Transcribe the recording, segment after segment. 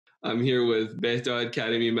I'm here with Behdad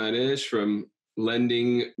Karimimanesh from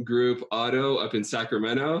Lending Group Auto up in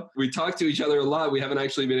Sacramento. We talk to each other a lot. We haven't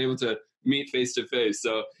actually been able to meet face to face.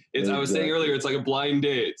 So I was saying earlier, it's like a blind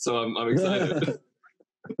date. So I'm excited.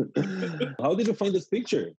 How did you find this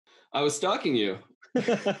picture? I was stalking you.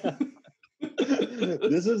 This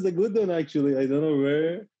is the good one, actually. I don't know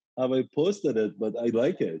where have I posted it, but I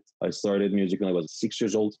like it. I started music when I was 6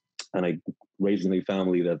 years old, and I raised in a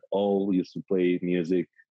family that all used to play music,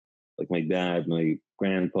 like my dad, my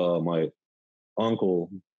grandpa, my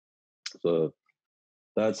uncle. So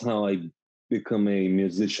that's how I become a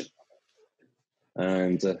musician.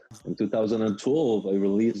 And in 2012, I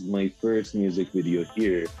released my first music video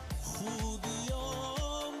here.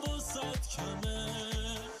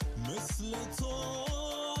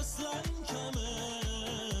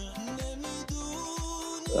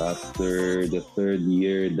 After the third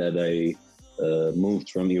year that I moved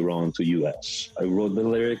from Iran to US, I wrote the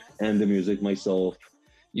lyric and the music myself.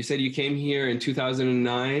 You said you came here in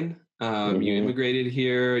 2009. You immigrated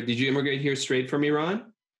here. Did you immigrate here straight from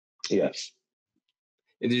Iran? Yes.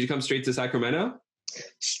 And did you come straight to Sacramento?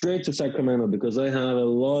 Straight to Sacramento, because I have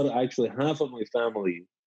actually half of my family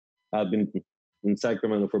have been in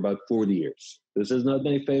Sacramento for about 40 years. This is not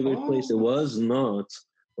my favorite place. It was not,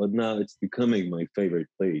 but now it's becoming my favorite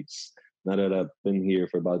place. Now that I've been here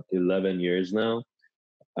for about 11 years now,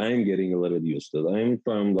 I'm getting a little bit used to it. I'm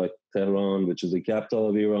from like Tehran, which is the capital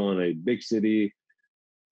of Iran, a big city,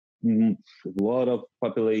 a lot of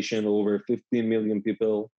population, over 15 million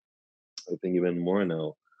people. I think even more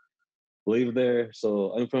now live there.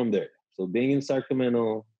 So I'm from there. So being in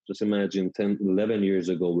Sacramento, just imagine 10, 11 years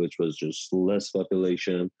ago, which was just less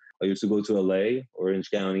population. I used to go to LA,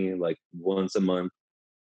 Orange County, like once a month.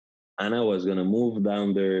 And I was going to move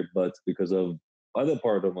down there, but because of other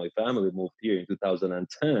part of my family moved here in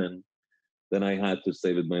 2010, then I had to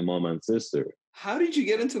stay with my mom and sister. How did you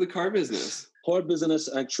get into the car business? Car business,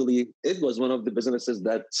 actually, it was one of the businesses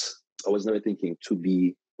that I was never thinking to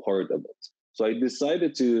be part of it. So I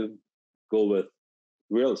decided to go with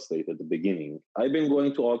real estate at the beginning. I've been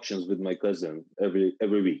going to auctions with my cousin every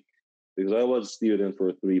week because I was a student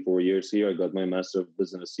for 3-4 years here. I got my Master of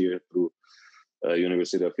Business here through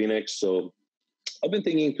University of Phoenix. So I've been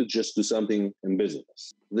thinking to just do something in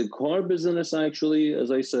business. The car business, actually, as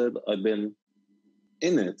I said, I've been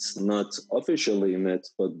in it, not officially in it,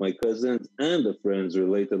 but my cousins and the friends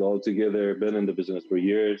related all together, been in the business for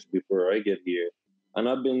years before I get here. And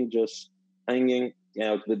I've been just hanging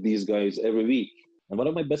out with these guys every week. And one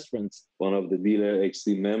of my best friends, one of the dealer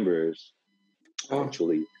XT members,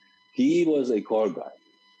 actually, he was a car guy.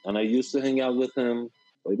 And I used to hang out with him.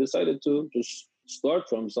 I decided to just start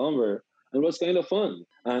from somewhere. It was kind of fun.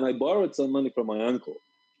 And I borrowed some money from my uncle.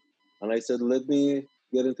 And I said, let me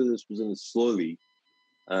get into this business slowly.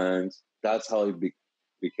 And that's how I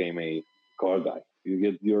became a car guy. You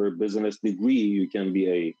get your business degree, you can be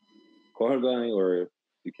a car guy, or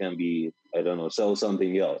you can be, I don't know, sell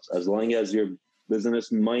something else. As long as your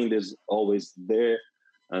business mind is always there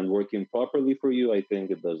and working properly for you, I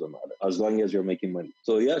think it doesn't matter, as long as you're making money.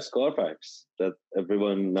 So yes, Carfax, that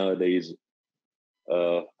everyone nowadays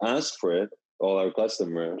asks for it, all our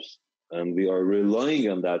customers, and we are relying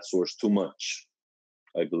on that source too much,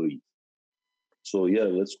 I believe. So yeah,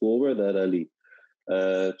 let's go over that, Ali.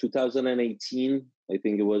 2018, I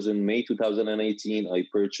think it was in May 2018, I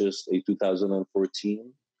purchased a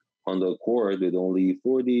 2014 Honda Accord with only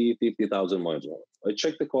 50,000 miles on it. I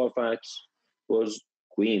checked the Carfax, was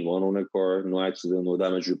clean, one owner car, no accident, no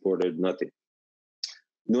damage reported, nothing.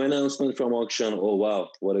 No announcement from auction. Oh wow,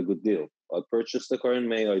 what a good deal. I purchased the car in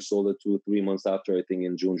May. I sold it 2-3 months after, I think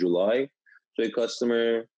in June, July, to a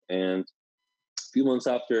customer. And a few months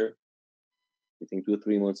after, I think 2 or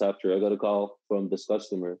 3 months after, I got a call from this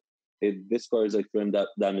customer. Hey, this car is a frame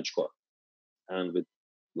damaged car. And with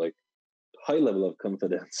like high level of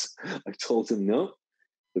confidence, I told him, no,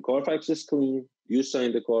 the Carfax is clean. You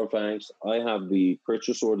signed the Carfax. I have the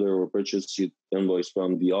purchase order or purchase invoice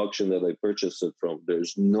from the auction that I purchased it from.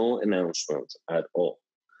 There's no announcement at all.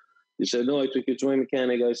 He said, no, I took it to my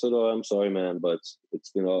mechanic. I said, oh, I'm sorry, man, but it's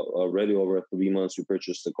been already over 3 months you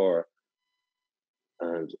purchased the car.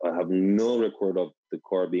 And I have no record of the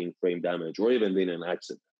car being frame damaged or even being in an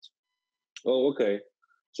accident. Oh, okay.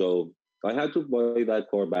 So I had to buy that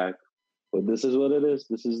car back. But this is what it is.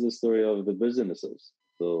 This is the story of the businesses.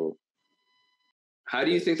 So, how do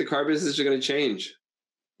you think the car business is going to change?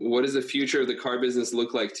 What does the future of the car business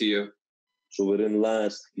look like to you? So within the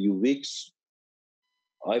last few weeks,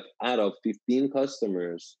 out of 15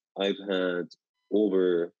 customers, I've had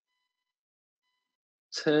over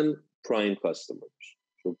 10 prime customers.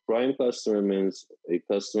 So prime customer means a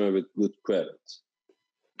customer with good credit.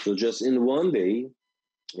 So just in one day,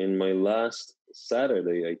 in my last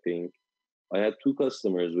Saturday, I think, I had two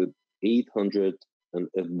customers with 800 and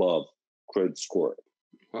above credit score.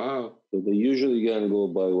 Wow. So they usually can go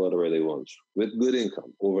buy whatever they want with good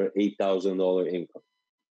income, over $8,000 income.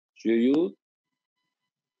 So you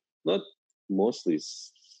not mostly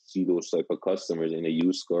see those type of customers in a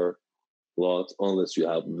used car lot unless you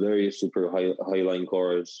have very super high line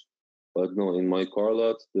cars. But no, in my car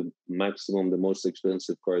lot, the maximum, the most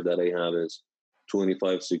expensive car that I have is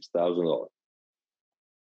 $6,000,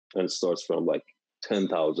 and it starts from like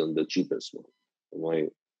 10,000, the cheapest one. My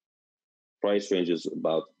price range is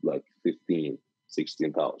about like 15,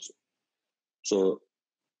 16,000. So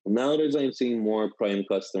nowadays I'm seeing more prime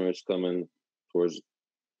customers coming towards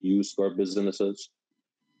used car businesses.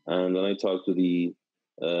 And when I talk to the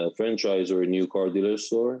franchise or new car dealer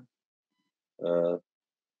store,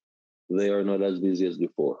 they are not as busy as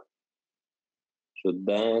before. So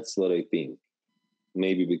that's what I think.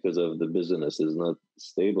 Maybe because of the business is not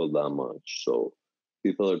stable that much. So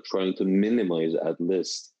people are trying to minimize at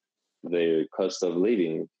least their cost of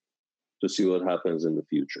living to see what happens in the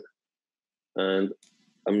future. And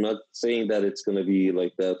I'm not saying that it's going to be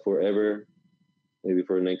like that forever, maybe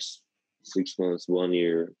for the next 6 months, 1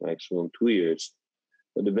 year, maximum 2 years.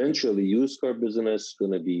 But eventually, used car business is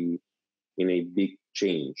going to be in a big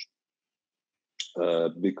change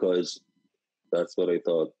because that's what I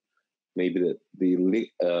thought. Maybe the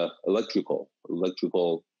electrical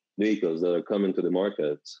vehicles that are coming to the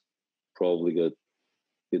market probably get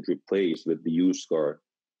replaced with the used car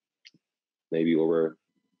maybe over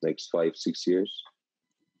next 5-6 years.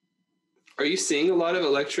 Are you seeing a lot of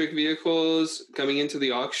electric vehicles coming into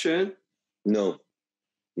the auction? No.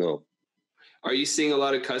 Are you seeing a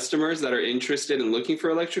lot of customers that are interested in looking for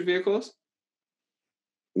electric vehicles?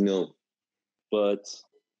 No. But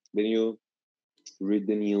when you read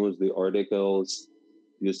the news, the articles,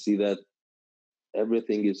 you see that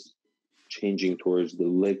everything is changing towards the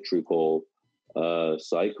electrical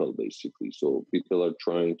cycle, basically. So people are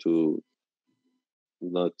trying to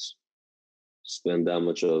not spend that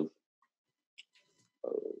much of,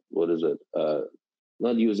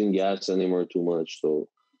 not using gas anymore too much. So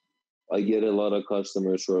I get a lot of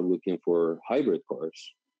customers who are looking for hybrid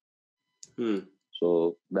cars.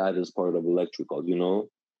 So that is part of electrical,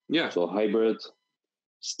 Yeah. So hybrid,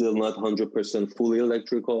 still not 100% fully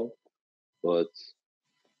electrical, but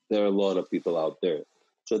there are a lot of people out there.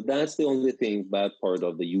 So that's the only bad part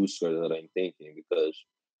of the used car that I'm thinking, because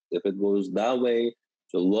if it goes that way,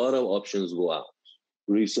 so a lot of options go out.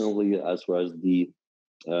 Recently, as far as the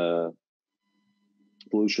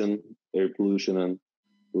pollution, air pollution, and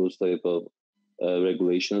those type of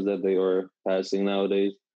regulations that they are passing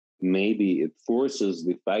nowadays, maybe it forces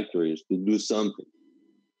the factories to do something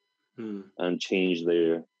and change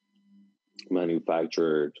their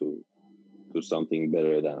manufacturer to something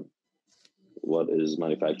better than what is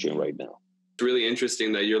manufacturing right now. It's really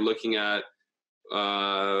interesting that you're looking at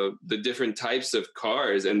the different types of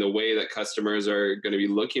cars and the way that customers are going to be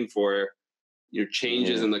looking for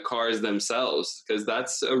changes in the cars themselves, because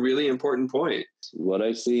that's a really important point. What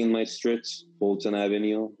I see in my streets, Fulton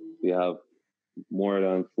Avenue, we have more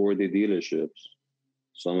than 40 dealerships.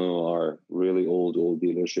 Some of them are really old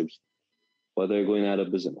dealerships, but they're going out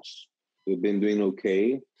of business. We've been doing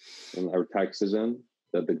okay in our tax season,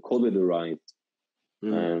 that the COVID arrived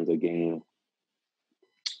and again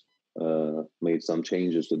made some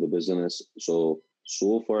changes to the business. So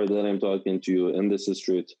far that I'm talking to you in this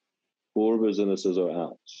street, 4 businesses are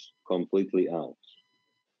out, completely out.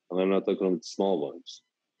 And I'm not talking about small ones.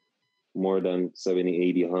 More than 70,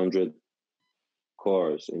 80, 100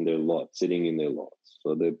 cars in their lot, sitting in their lots.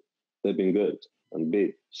 So they've been good and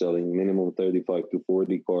big, selling minimum 35 to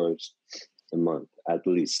 40 cars a month, at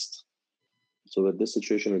least. So with this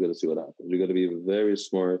situation, we're going to see what happens. You got to be very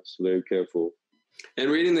smart, very careful.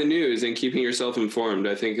 And reading the news and keeping yourself informed,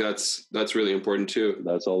 I think that's really important too.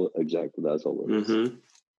 That's all, exactly. That's all it is.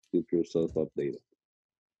 Keep yourself updated.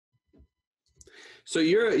 So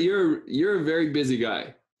you're a very busy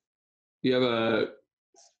guy. You're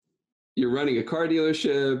running a car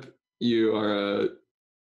dealership. You are a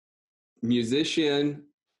musician.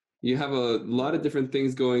 You have a lot of different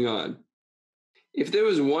things going on. If there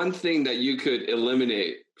was one thing that you could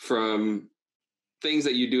eliminate from things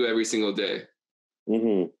that you do every single day,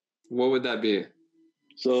 what would that be?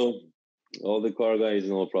 So all the car guys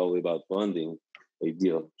know probably about funding a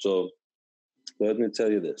deal. So let me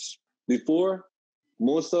tell you this. Before,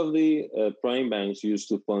 most of the prime banks used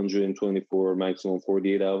to fund you in 24, maximum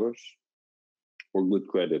 48 hours for good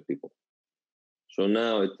credit people. So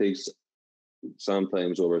now it takes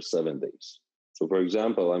sometimes over 7 days. So for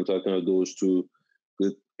example, I'm talking about those two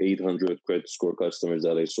good 800 credit score customers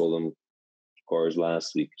that I sold them cars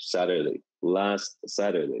last week, last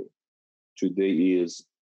Saturday. Today is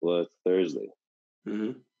what, Thursday.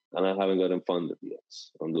 Mm-hmm. And I haven't gotten funded yet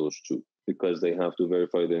on those two because they have to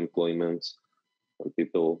verify the employment, and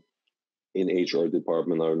people in HR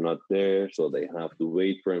department are not there, so they have to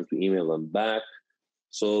wait for them to email them back.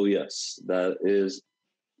 So yes, that is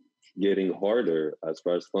getting harder as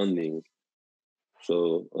far as funding.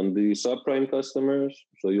 So on the subprime customers,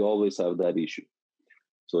 so you always have that issue.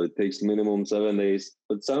 So it takes minimum 7 days,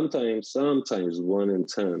 but sometimes 1 in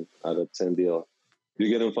 10 out of 10 deal, you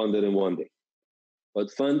get them funded in 1 day.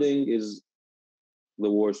 But funding is the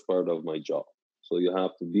worst part of my job. So you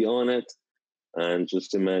have to be on it, and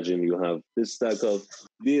just imagine you have this stack of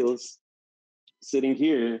deals sitting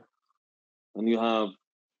here, and you have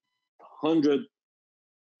 100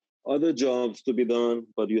 other jobs to be done,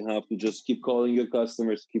 but you have to just keep calling your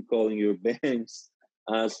customers, keep calling your banks,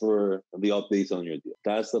 ask for the updates on your deal.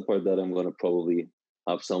 That's the part that I'm going to probably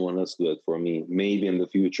have someone else do it for me, maybe in the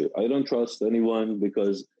future. I don't trust anyone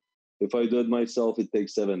because if I do it myself, it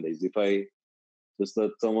takes 7 days. If I just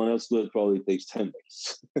let someone else do it, probably takes 10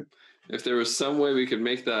 days. If there was some way we could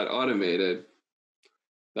make that automated,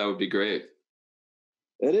 that would be great.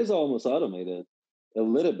 It is almost automated a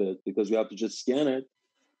little bit because you have to just scan it,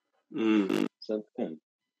 send it in.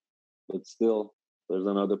 But still, there's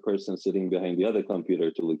another person sitting behind the other computer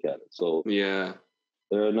to look at it. So yeah,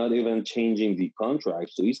 they're not even changing the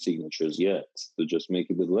contracts to e-signatures yet to just make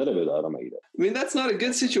it a little bit automated. I mean, that's not a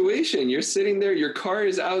good situation. You're sitting there, your car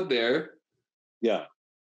is out there. Yeah.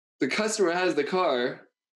 The customer has the car.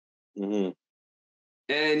 Mm-hmm.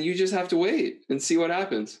 And you just have to wait and see what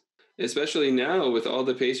happens, especially now with all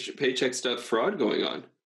the paycheck stuff fraud going on.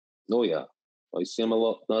 Oh, yeah. I see them a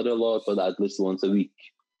lot, not a lot, but at least once a week.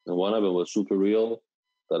 And one of them was super real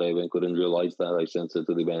that I even couldn't realize that. I sent it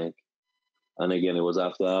to the bank. And again, it was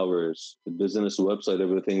after hours. The business website,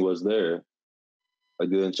 everything was there. I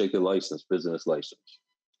didn't check the business license.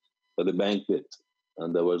 But the bank did.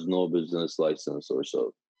 And there was no business license or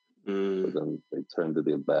so. So then they turned the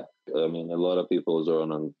deal back. I mean, a lot of people are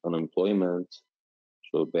on unemployment.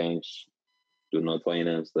 So banks do not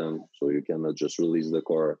finance them. So you cannot just release the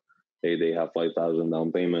car. Hey, they have 5,000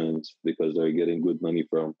 down payment because they're getting good money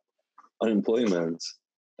from unemployment.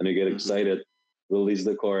 And you get excited, release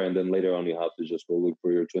the car, and then later on you have to just go look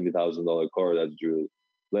for your $20,000 car that you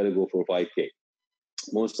let it go for $5,000.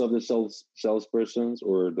 Most of the salespersons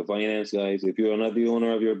or the finance guys, if you are not the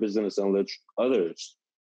owner of your business and let others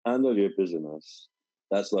handle your business,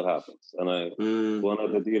 that's what happens. And one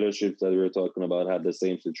of the dealerships that we were talking about had the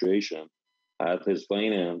same situation. Had his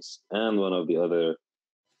finance and one of the other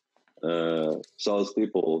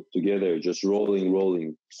salespeople together, just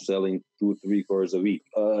rolling, selling 2-3 cars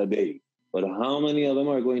a day. But how many of them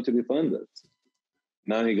are going to be funded?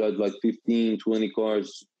 Now he got like 15-20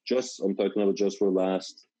 cars. I'm talking about just for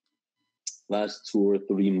last 2 or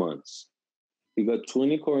 3 months. He got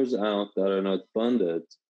 20 cars out that are not funded,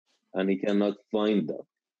 and he cannot find them.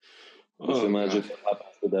 Just imagine what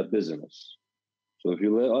happens to that business. So if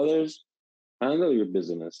you let others handle your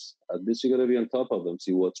business, at least you got to be on top of them,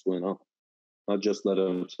 see what's going on. Not just let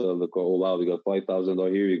them sell the car. Oh, wow, we got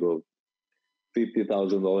 $5,000. Here you go.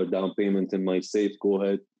 $50,000 down payment in my safe. Go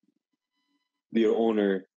ahead. Dear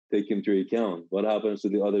owner, take into account. What happens to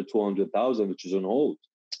the other $200,000, which is on hold?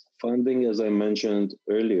 Funding, as I mentioned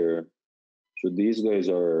earlier, so these guys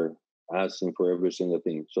are asking for every single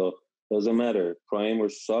thing. So doesn't matter, prime or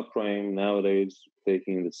subprime nowadays,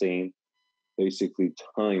 taking the same, basically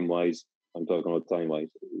time-wise, I'm talking about time-wise,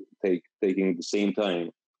 taking the same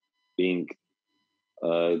time, being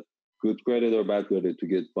good credit or bad credit to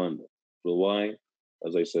get funded. So why?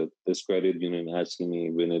 As I said, this credit union asking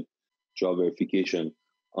me when it job verification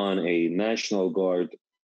on a National Guard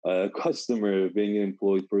customer being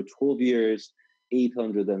employed for 12 years,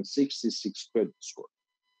 866 credit score.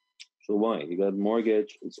 So why? He got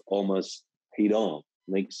mortgage, it's almost paid off.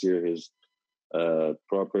 Next year, his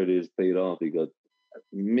property is paid off. He got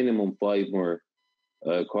minimum 5 more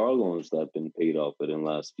car loans that have been paid off within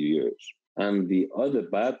the last few years. And the other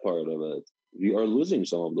bad part of it, we are losing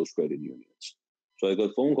some of those credit unions. So I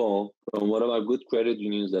got a phone call from one of our good credit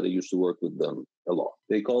unions that I used to work with them a lot.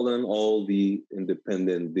 They call them all the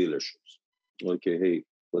independent dealerships. Okay, hey,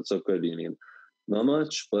 what's up, credit union? Not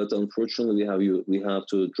much, but unfortunately we have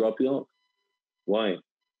to drop you off. Why?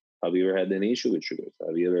 Have you ever had any issue with you guys?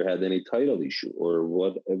 Have you ever had any title issue or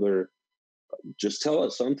whatever? Just tell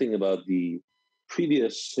us something about the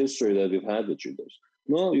previous history that we've had with you guys.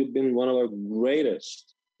 No, you've been one of our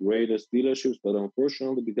greatest dealerships, but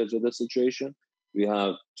unfortunately, because of the situation, we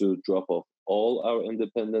have to drop off all our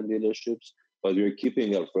independent dealerships, but we're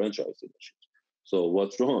keeping our franchise dealerships. So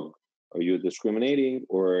what's wrong? Are you discriminating,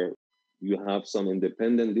 or you have some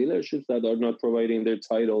independent dealerships that are not providing their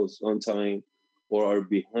titles on time or are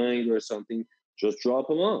behind or something? Just drop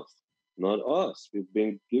them off, not us. We've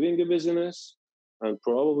been giving the business and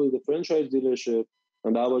probably the franchise dealership,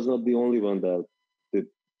 and that was not the only one that did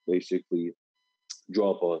basically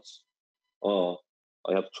drop us.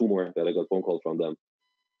 I have two more that I got phone calls from them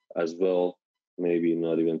as well, maybe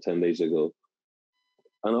not even 10 days ago.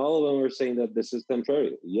 And all of them are saying that this is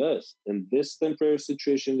temporary. Yes, in this temporary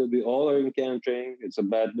situation that we all are encountering, it's a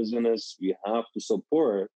bad business. We have to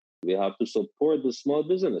support. We have to support the small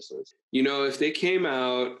businesses. You know, if they came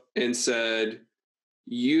out and said,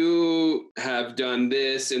 you have done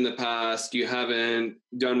this in the past, you haven't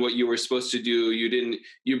done what you were supposed to do,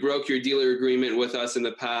 you broke your dealer agreement with us in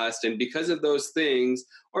the past, and because of those things,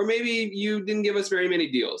 or maybe you didn't give us very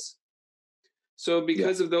many deals. So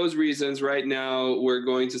because of those reasons, right now, we're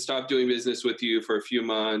going to stop doing business with you for a few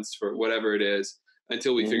months, for whatever it is,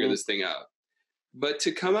 until we figure this thing out. But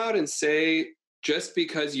to come out and say, just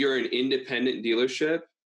because you're an independent dealership,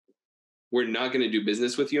 we're not going to do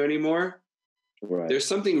business with you anymore. Right. There's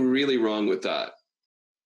something really wrong with that.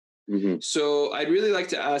 So I'd really like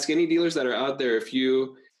to ask any dealers that are out there, if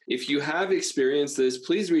you have experienced this,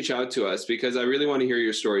 please reach out to us, because I really want to hear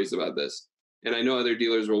your stories about this. And I know other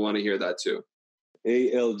dealers will want to hear that too.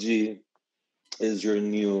 ALG is your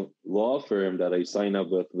new law firm that I sign up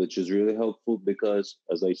with, which is really helpful because,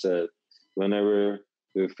 as I said, whenever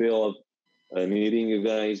we feel needing you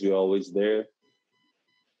guys, you're always there.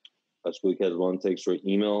 As quick as one text or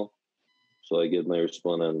email, so I get my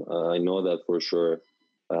response, and I know that for sure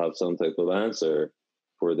I have some type of answer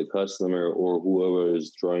for the customer or whoever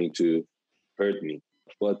is trying to hurt me.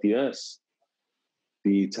 But yes,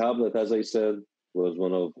 the tablet, as I said, was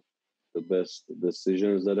one of the best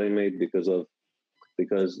decisions that I made because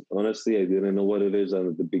honestly, I didn't know what it is. And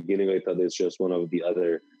at the beginning, I thought it's just one of the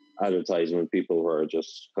other advertisement people who are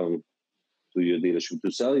just come to your dealership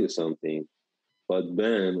to sell you something. But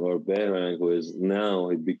Ben or Berang, who is now,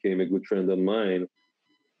 it became a good friend of mine.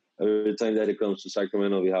 Every time that it comes to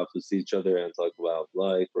Sacramento, we have to see each other and talk about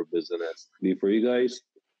life or business. For you guys,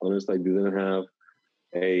 honestly, I didn't have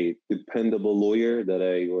a dependable lawyer that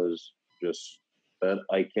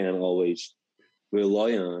I can always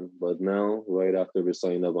rely on. But now, right after we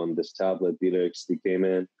signed up on this tablet, Dealer XD came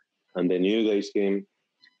in, and then you guys came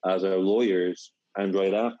as our lawyers. And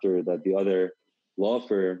right after that, the other law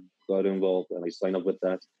firm got involved, and I signed up with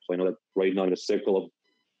that. So I know that right now in the circle of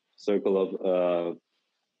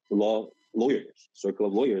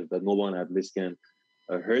lawyers, that no one at least can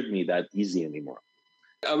hurt me that easy anymore.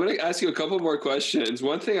 I'm going to ask you a couple more questions.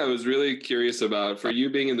 One thing I was really curious about, for you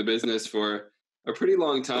being in the business for a pretty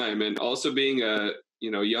long time and also being a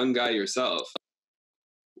young guy yourself,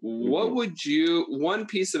 what would one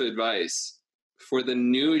piece of advice for the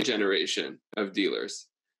new generation of dealers?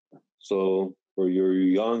 So for your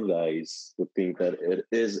young guys who think that it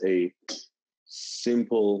is a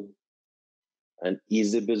simple and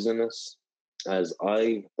easy business, as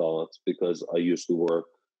I thought, because I used to work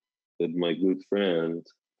with my good friend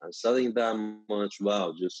and selling that much.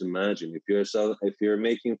 Wow, just imagine if you're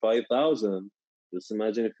making 5,000. Just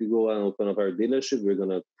imagine if you go and open up our dealership, we're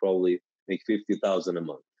gonna probably make 50,000 a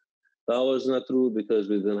month. That was not true because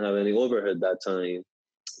we didn't have any overhead that time.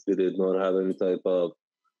 We did not have any type of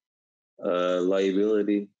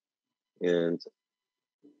liability, and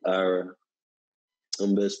our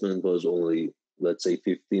investment was only, let's say,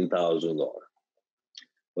 $15,000.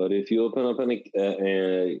 But if you open up a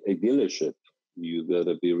dealership, you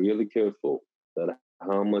gotta be really careful that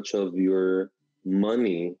how much of your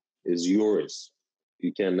money is yours.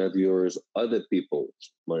 You cannot use other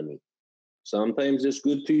people's money. Sometimes it's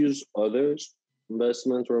good to use others'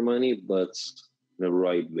 investment or money, but in the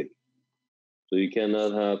right way. So you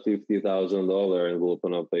cannot have $50,000 and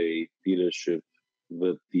open up a dealership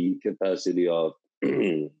with the capacity of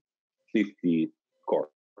 50 cars.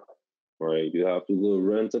 Right? You have to go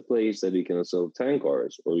rent a place that you can sell 10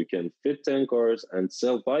 cars, or you can fit 10 cars and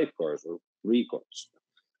sell 5 cars or 3 cars.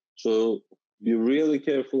 So be really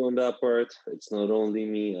careful on that part. It's not only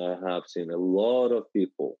me. I have seen a lot of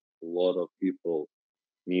people,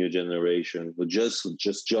 new generation, who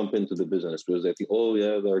just jump into the business because they think, oh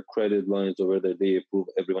yeah, there are credit lines over there. They approve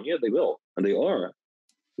everyone. Yeah, they will. And they are.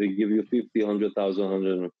 They give you 50, 100,000,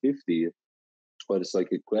 150, but it's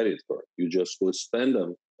like a credit card. You just go spend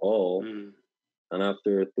them all. And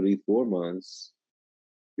after 3-4 months,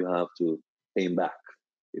 you have to pay them back.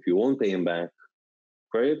 If you won't pay them back,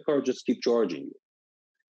 credit card just keep charging you.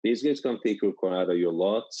 These guys can take your car out of your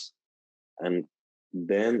lots, and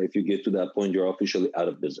then if you get to that point, you're officially out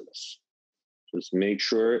of business. Just make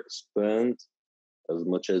sure spend as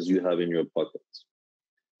much as you have in your pocket.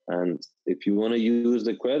 And if you want to use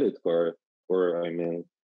the credit card, or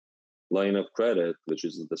line of credit, which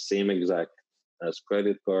is the same exact as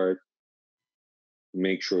credit card,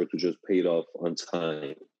 make sure to just pay it off on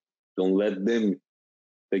time. Don't let them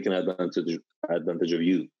take an advantage of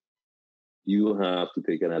you. You have to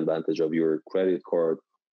take an advantage of your credit card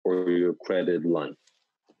or your credit line.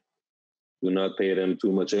 Do not pay them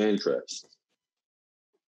too much interest.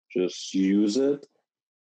 Just use it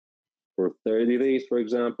for 30 days, for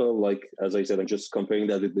example. Like, as I said, I'm just comparing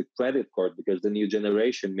that with the credit card because the new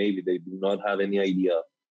generation, maybe they do not have any idea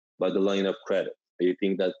about the line of credit. They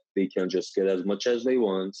think that they can just get as much as they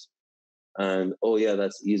want and, oh yeah,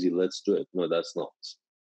 that's easy, let's do it. No, that's not.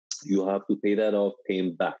 You have to pay that off, pay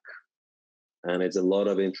them back. And it's a lot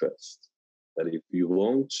of interest. But if you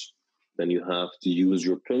won't, then you have to use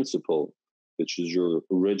your principal, which is your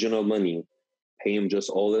original money, pay them just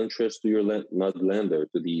all interest to your not lender,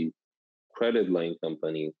 to the credit line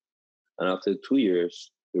company. And after 2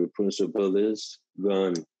 years, your principal is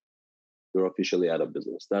gone. You're officially out of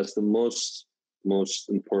business. That's the most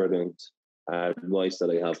important advice that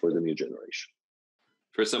I have for the new generation.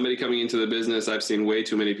 For somebody coming into the business, I've seen way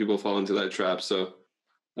too many people fall into that trap. So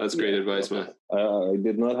that's great advice, man. I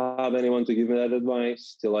did not have anyone to give me that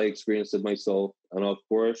advice till I experienced it myself. And of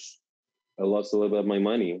course, I lost a little bit of my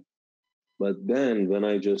money. But then when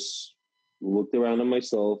I just looked around at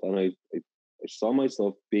myself and I saw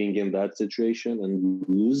myself being in that situation and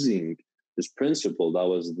losing this principle, that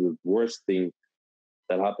was the worst thing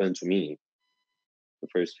that happened to me the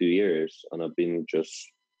first few years. And I've been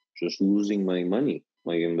just losing my money,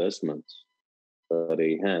 my investments that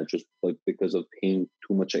I had, just like because of paying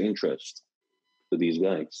too much interest to these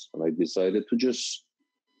guys. And I decided to just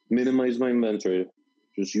minimize my inventory,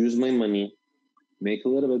 just use my money, make a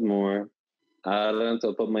little bit more, add on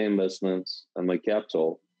top of my investments and my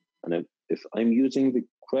capital. And if I'm using the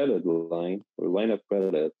credit line or line of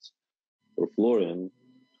credit or Florin,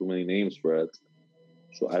 too many names for it,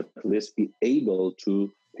 so at least be able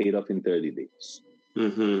to pay it off in 30 days.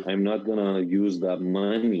 Mm-hmm. I'm not going to use that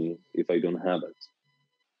money if I don't have it.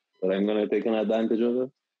 But I'm going to take an advantage of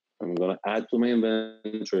it. I'm going to add to my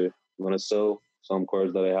inventory. I'm going to sell some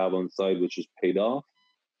cars that I have on site, which is paid off.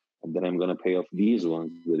 And then I'm going to pay off these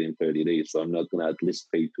ones within 30 days. So I'm not going to at least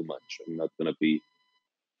pay too much. I'm not going to be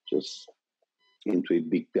just into a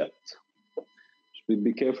big debt. Just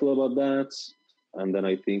be careful about that. And then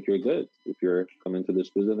I think you're good. If you're coming to this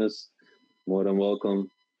business, more than welcome,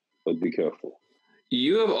 but be careful.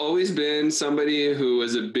 You have always been somebody who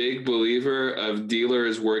was a big believer of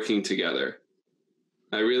dealers working together.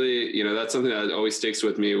 I really, that's something that always sticks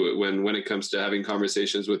with me when it comes to having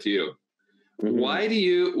conversations with you. Mm-hmm.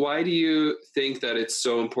 Why do you think that it's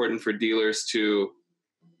so important for dealers to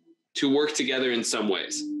work together in some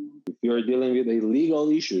ways? If you're dealing with a legal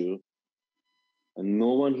issue, and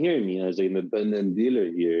no one hear me as an independent dealer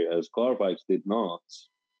here, as Carfax did not,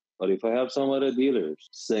 but if I have some other dealers,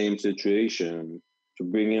 same situation, to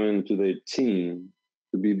bring them into the team,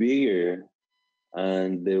 to be bigger,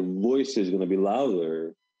 and their voice is going to be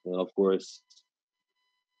louder, then of course,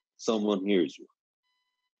 someone hears you.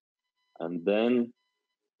 And then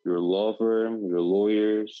your law firm, your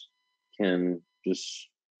lawyers can just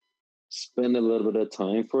spend a little bit of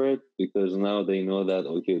time for it because now they know that,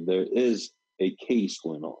 okay, there is a case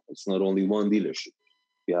going on. It's not only one dealership.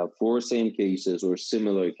 You have 4 same cases or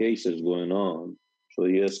similar cases going on. So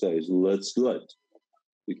yes, guys, let's do it.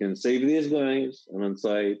 We can save these guys and on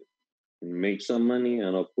site and make some money.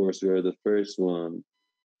 And of course, we are the first one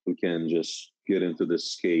who can just get into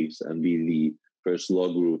this case and be the first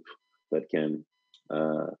law group that can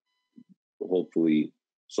hopefully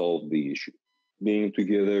solve the issue. Being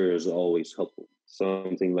together is always helpful.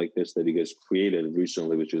 Something like this that you guys created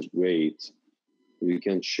recently, which is great. We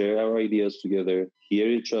can share our ideas together, hear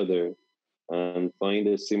each other, and find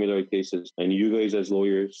the similar cases. And you guys as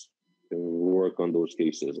lawyers can work on those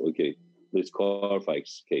cases. Okay, this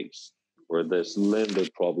Carfax case, or this lender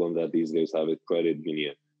problem that these guys have with credit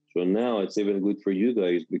union. So now it's even good for you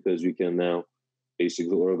guys because you can now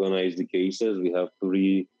basically organize the cases. We have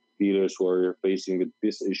 3 dealers who are facing with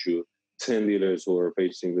this issue, 10 dealers who are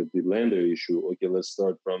facing with the lender issue. Okay, let's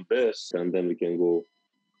start from this, and then we can go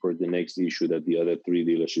for the next issue that the other 3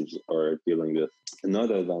 dealerships are dealing with.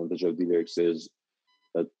 Another advantage of dealers is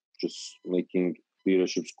that just making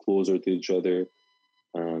dealerships closer to each other,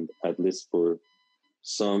 and at least for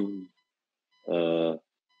some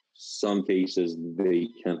some cases they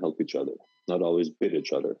can help each other, not always beat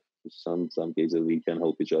each other. Some cases we can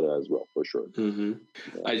help each other as well, for sure. Mm-hmm.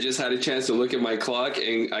 Yeah. I just had a chance to look at my clock,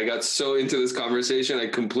 and I got so into this conversation, I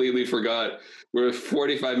completely forgot we're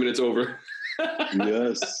 45 minutes over.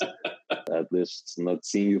 Yes. At least not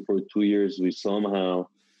seeing you for 2 years, we somehow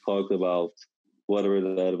talked about whatever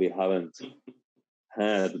that we haven't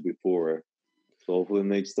had before. So hopefully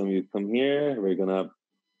next time you come here, we're gonna have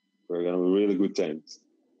really good times.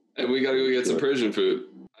 And we gotta go get some Persian food.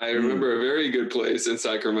 I remember a very good place in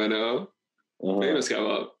Sacramento. Famous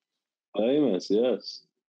kebab. Famous, yes.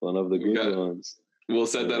 One of the good ones. We'll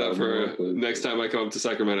set that up for next time I come up to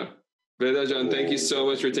Sacramento. Behdad, thank you so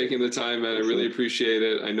much for taking the time, man. I really appreciate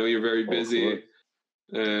it. I know you're very busy,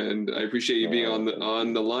 and I appreciate you being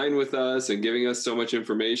on the line with us and giving us so much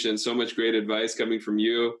information, so much great advice coming from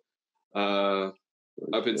you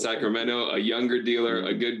up in Sacramento, a younger dealer,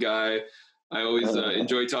 a good guy. I always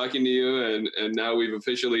enjoy talking to you, and now we've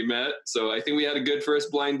officially met. So I think we had a good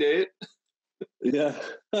first blind date. Yeah,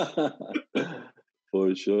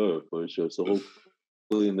 for sure. So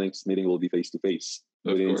hopefully next meeting will be face to face.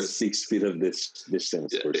 Within 6 feet of this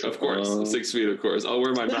distance. Yeah, of course, 6 feet. Of course, I'll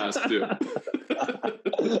wear my mask too.